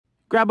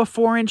Grab a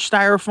 4-inch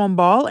styrofoam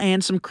ball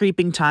and some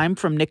creeping thyme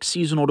from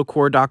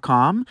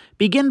nickseasonaldecor.com.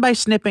 Begin by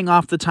snipping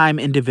off the thyme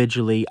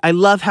individually. I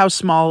love how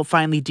small,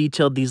 finely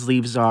detailed these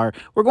leaves are.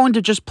 We're going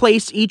to just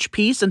place each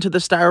piece into the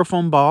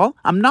styrofoam ball.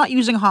 I'm not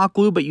using hot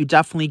glue, but you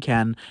definitely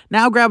can.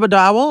 Now grab a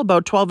dowel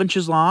about 12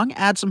 inches long,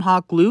 add some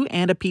hot glue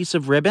and a piece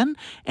of ribbon,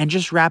 and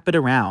just wrap it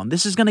around.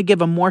 This is going to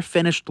give a more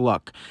finished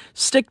look.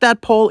 Stick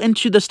that pole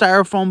into the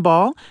styrofoam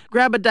ball,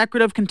 grab a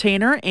decorative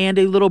container and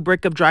a little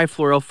brick of dry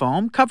floral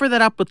foam, cover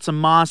that up with some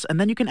moss,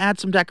 and then you can add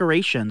some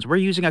decorations. We're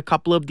using a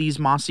couple of these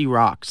mossy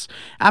rocks.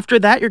 After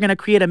that, you're going to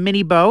create a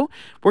mini bow.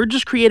 We're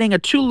just creating a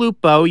 2-loop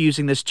bow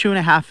using this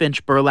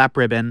 2.5-inch burlap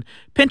ribbon.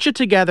 Pinch it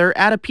together,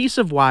 add a piece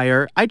of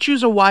wire. I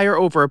choose a wire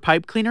over a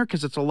pipe cleaner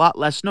because it's a lot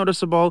less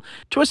noticeable.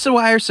 Twist the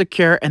wire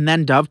secure and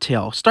then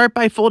dovetail. Start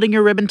by folding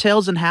your ribbon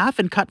tails in half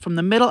and cut from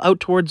the middle out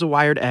towards the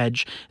wired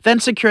edge.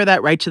 Then secure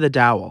that right to the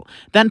dowel.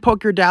 Then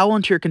poke your dowel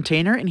into your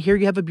container and here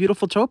you have a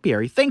beautiful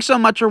topiary. Thanks so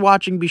much for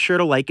watching. Be sure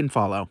to like and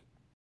follow.